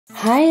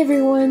Hi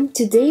everyone!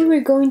 Today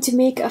we're going to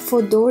make a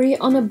FauxDori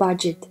on a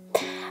budget.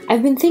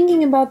 I've been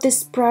thinking about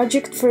this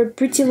project for a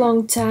pretty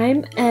long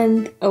time,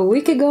 and a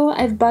week ago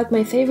I've bought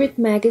my favorite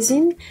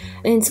magazine,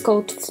 and it's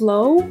called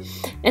Flow,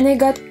 and I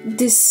got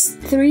these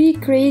 3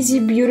 crazy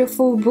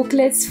beautiful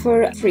booklets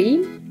for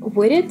free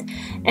with it,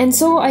 and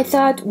so I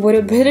thought what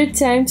a better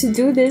time to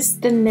do this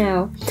than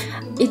now.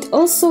 It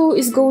also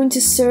is going to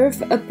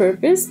serve a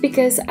purpose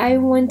because I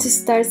want to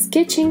start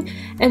sketching,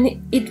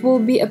 and it will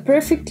be a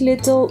perfect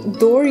little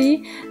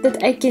dory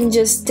that I can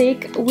just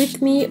take with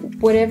me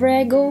wherever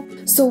I go.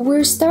 So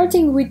we're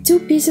starting with 2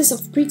 pieces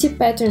of pretty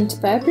patterned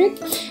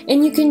fabric,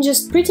 and you can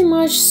just pretty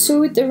much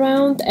sew it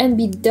around and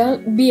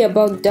be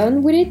about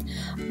done with it.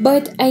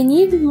 But I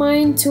need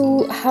mine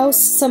to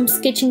house some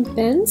sketching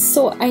pens,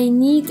 so I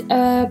need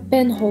a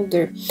pen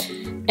holder.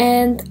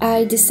 And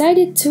I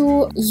decided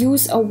to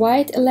use a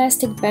white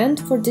elastic band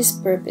for this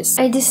purpose.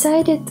 I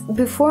decided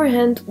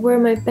beforehand where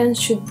my pen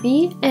should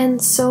be and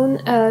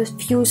sewn a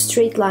few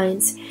straight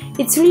lines.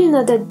 It's really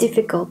not that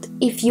difficult.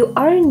 If you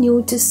are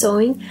new to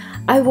sewing,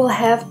 I will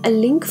have a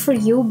link for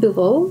you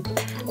below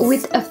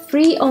with a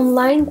free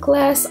online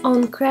class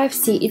on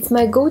Craftsy. It's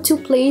my go-to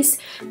place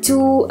to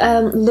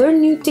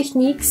learn new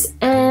techniques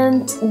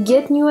and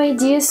get new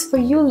ideas for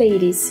you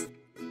ladies.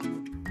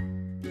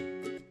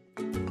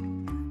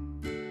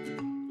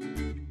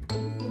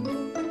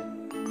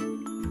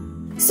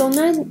 So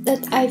now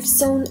that I've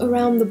sewn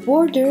around the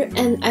border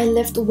and I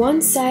left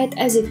one side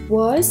as it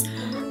was,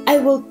 I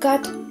will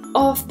cut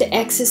off the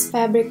excess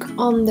fabric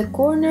on the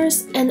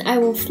corners, and I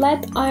will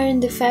flat iron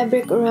the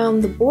fabric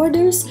around the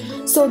borders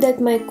so that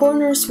my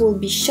corners will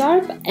be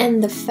sharp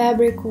and the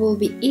fabric will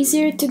be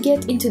easier to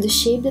get into the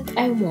shape that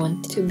I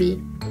want to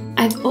be.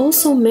 I've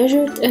also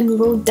measured and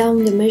wrote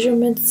down the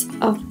measurements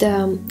of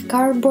the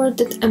cardboard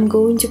that I'm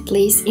going to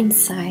place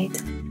inside.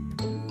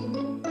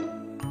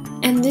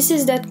 And this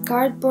is that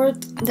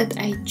cardboard that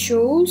I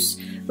chose.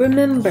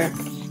 Remember,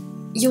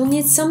 you'll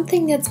need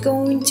something that's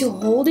going to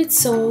hold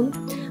its own,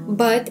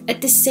 but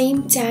at the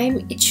same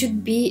time it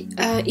shouldn't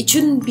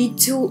be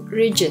too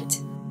rigid.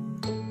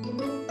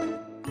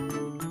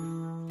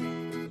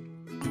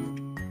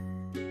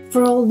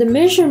 For all the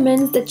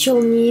measurements that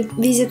you'll need,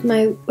 visit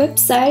my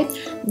website,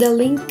 the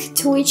link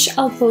to which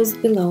I'll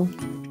post below.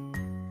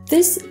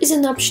 This is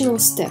an optional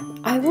step.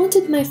 I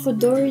wanted my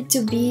FauxDori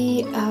to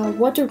be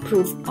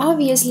waterproof.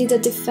 Obviously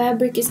that the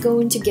fabric is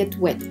going to get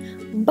wet,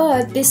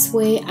 but this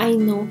way I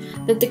know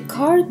that the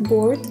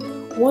cardboard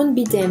won't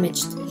be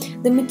damaged.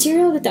 The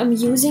material that I'm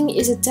using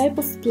is a type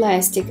of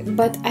plastic,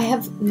 but I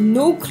have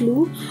no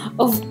clue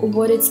of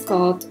what it's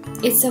called.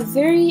 It's a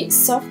very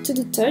soft to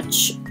the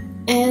touch,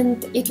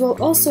 and it will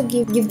also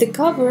give the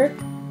cover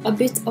a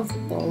bit of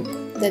bulk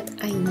that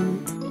I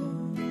need.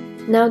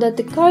 Now that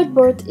the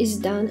cardboard is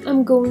done,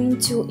 I'm going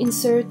to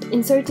insert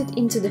it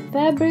into the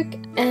fabric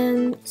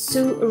and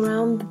sew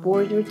around the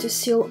border to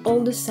seal all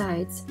the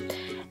sides.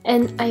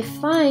 And I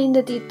find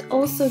that it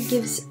also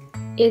gives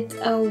it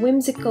a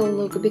whimsical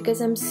look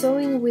because I'm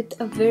sewing with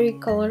a very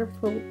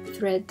colorful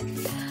thread.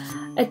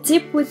 A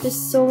tip with the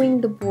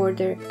sewing the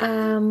border: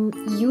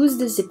 use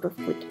the zipper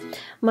foot.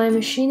 My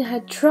machine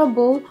had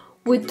trouble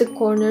with the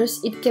corners.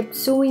 It kept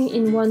sewing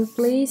in one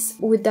place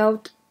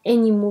without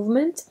any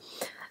movement.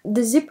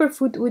 The zipper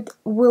foot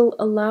will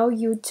allow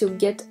you to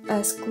get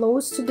as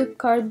close to the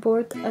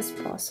cardboard as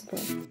possible.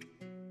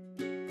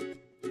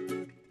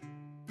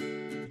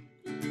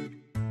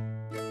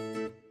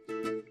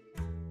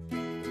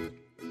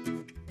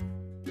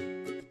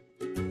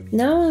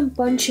 Now I'm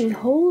punching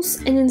holes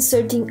and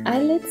inserting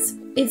eyelets.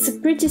 It's a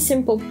pretty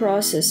simple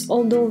process,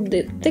 although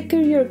the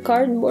thicker your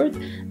cardboard,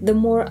 the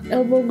more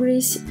elbow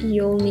grease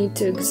you'll need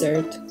to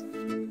exert.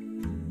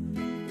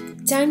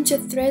 Time to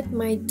thread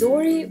my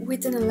dory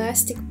with an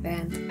elastic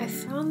band. I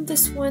found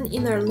this one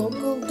in our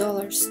local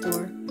dollar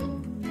store.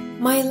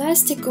 My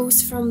elastic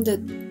goes from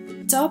the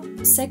top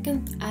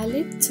second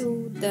eyelet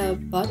to the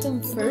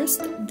bottom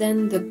first,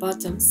 then the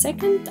bottom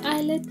second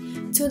eyelet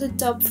to the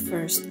top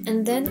first,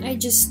 and then I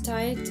just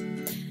tie it.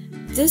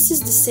 This is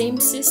the same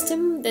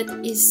system that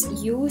is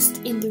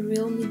used in the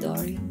real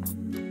Midori.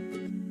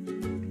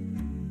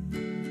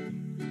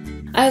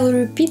 I will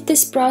repeat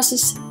this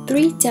process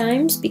 3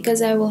 times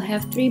because I will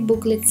have 3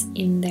 booklets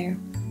in there.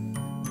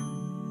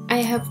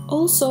 I have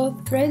also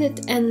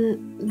threaded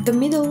the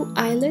middle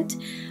eyelet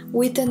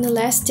with an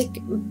elastic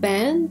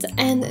band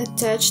and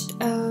attached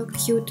a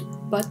cute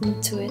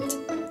button to it.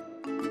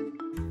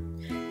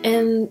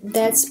 And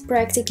that's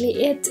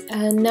practically it.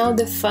 Now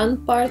the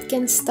fun part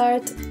can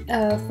start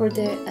for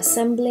the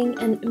assembling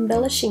and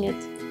embellishing it.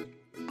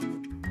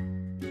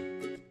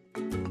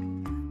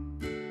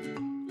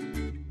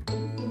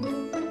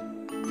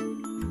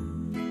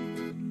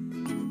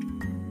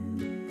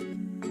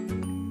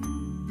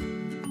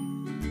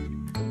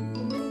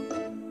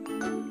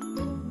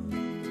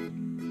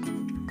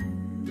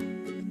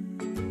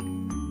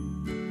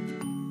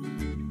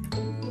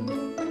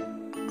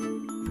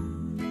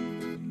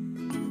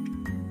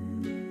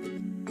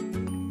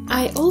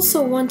 I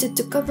also wanted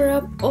to cover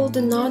up all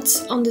the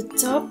knots on the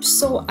top,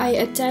 so I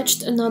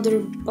attached another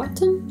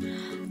button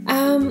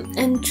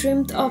and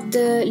trimmed off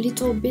the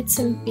little bits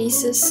and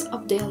pieces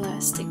of the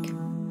elastic.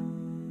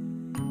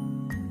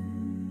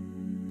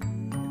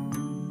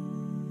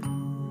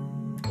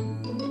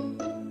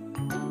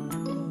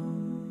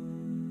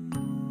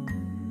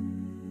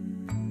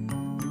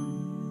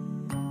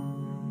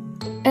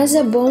 As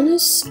a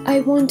bonus,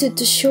 I wanted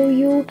to show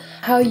you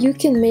how you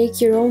can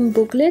make your own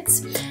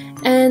booklets,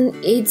 and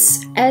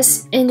it's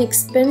as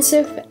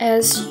inexpensive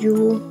as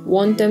you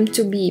want them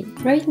to be.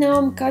 Right now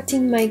I'm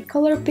cutting my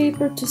color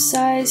paper to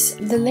size.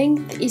 The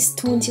length is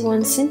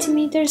 21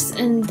 centimeters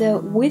and the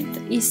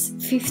width is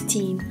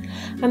 15.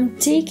 I'm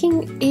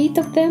taking 8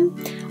 of them,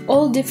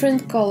 all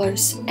different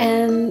colors,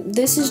 and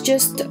this is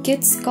just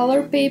kids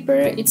color paper.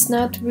 It's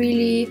not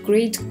really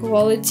great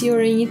quality or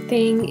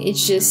anything,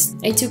 it's just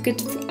I took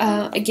it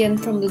again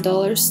from the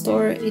dollar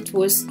store. It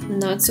was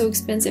not so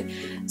expensive.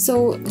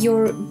 So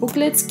your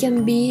booklets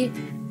can be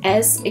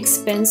as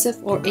expensive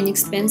or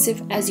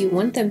inexpensive as you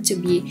want them to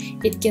be.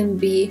 It can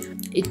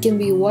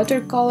be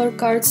watercolor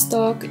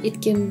cardstock,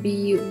 it can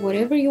be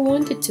whatever you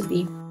want it to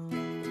be.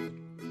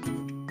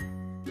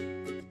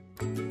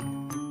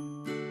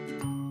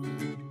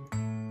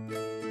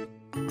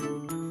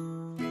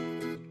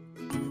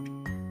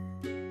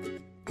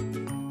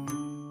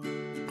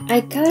 I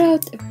cut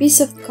out a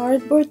piece of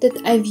cardboard that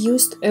I've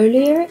used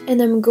earlier,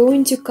 and I'm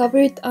going to cover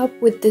it up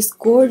with this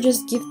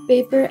gorgeous gift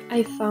paper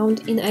I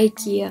found in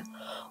IKEA,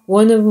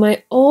 one of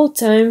my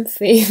all-time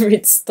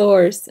favorite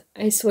stores.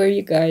 I swear,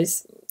 you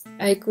guys,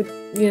 I could,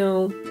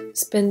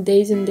 spend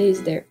days and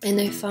days there. And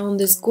I found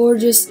this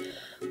gorgeous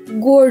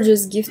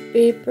gift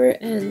paper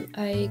and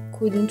I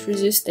couldn't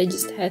resist. I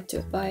just had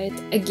to buy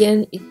it.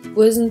 Again, it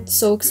wasn't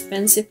so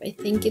expensive. I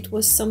think it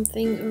was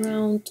something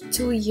around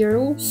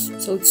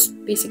 €2, so it's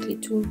basically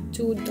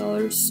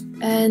 $2.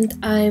 And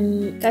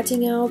I'm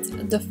cutting out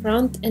the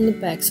front and the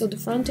back, so the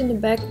front and the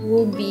back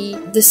will be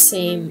the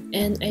same.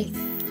 And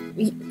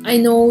I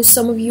know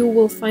some of you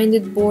will find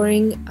it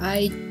boring.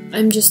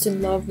 I'm just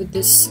in love with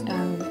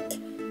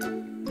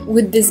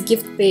this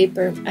gift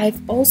paper. I've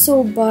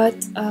also bought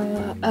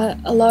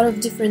a lot of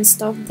different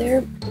stuff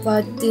there,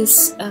 but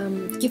these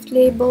gift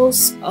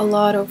labels, a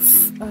lot of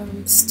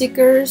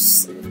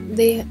stickers,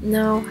 they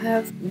now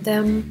have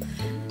them,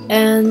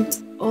 and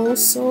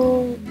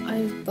also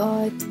I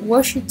bought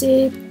washi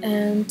tape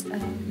and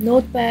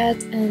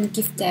notepad and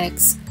gift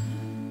tags.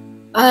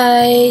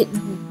 I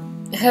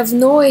have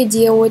no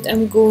idea what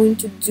I'm going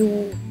to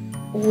do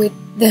with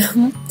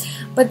them,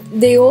 but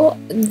they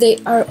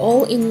are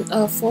all in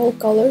fall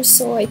colors,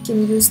 so I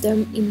can use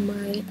them in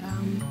my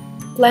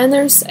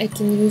planners, I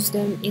can use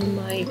them in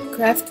my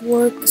craft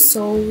work,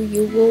 so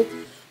you will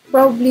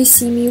probably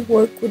see me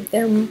work with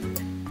them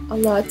a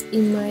lot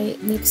in my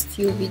next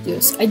few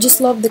videos. I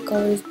just love the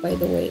colors, by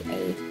the way.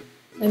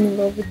 I'm in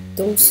love with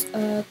those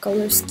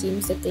color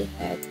schemes that they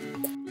had.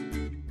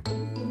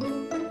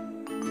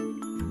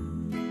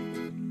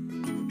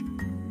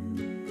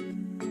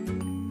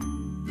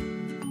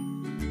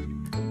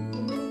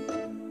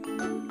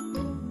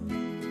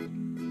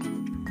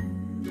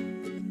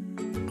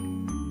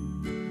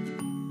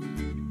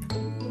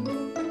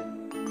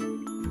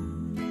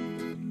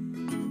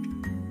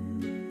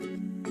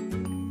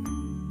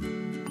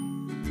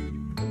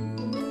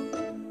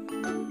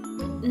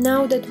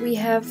 Now that we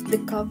have the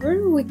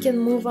cover, we can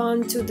move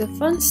on to the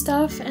fun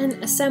stuff and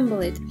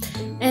assemble it.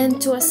 And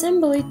to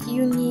assemble it,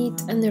 you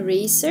need an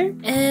eraser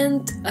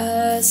and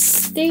a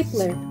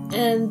stapler.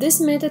 And this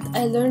method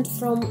I learned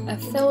from a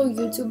fellow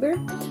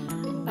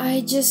YouTuber.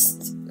 I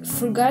just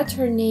forgot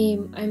her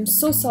name, I'm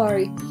so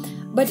sorry.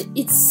 But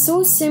it's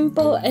so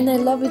simple and I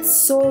love it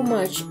so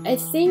much. I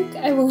think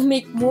I will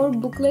make more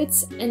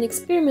booklets and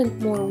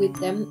experiment more with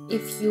them.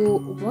 If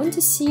you want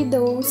to see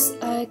those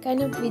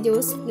kind of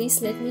videos,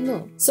 please let me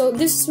know. So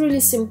this is really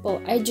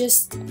simple. I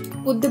just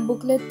put the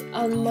booklet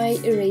on my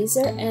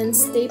eraser and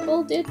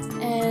stapled it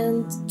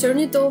and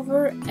turned it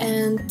over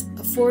and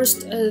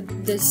forced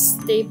the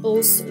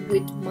staples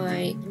with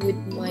my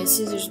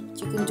scissors.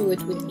 You can do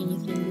it with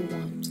anything you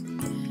want.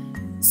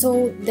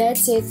 So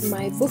that's it,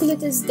 my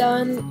booklet is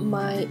done,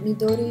 my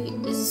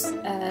Midori is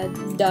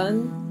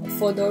done,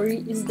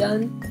 FauxDori is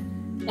done,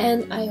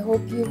 and I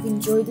hope you've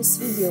enjoyed this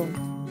video.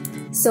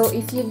 So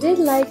if you did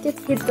like it,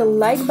 hit the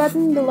like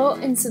button below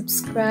and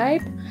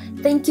subscribe.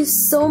 Thank you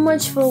so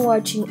much for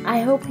watching.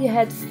 I hope you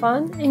had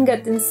fun and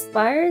got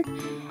inspired.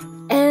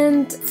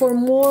 And for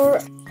more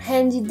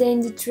handy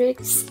dandy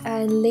tricks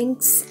and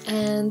links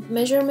and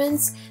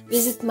measurements,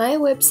 visit my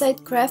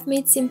website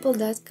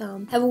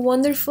craftmadesimple.com. Have a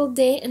wonderful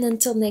day and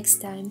until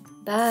next time,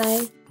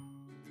 bye!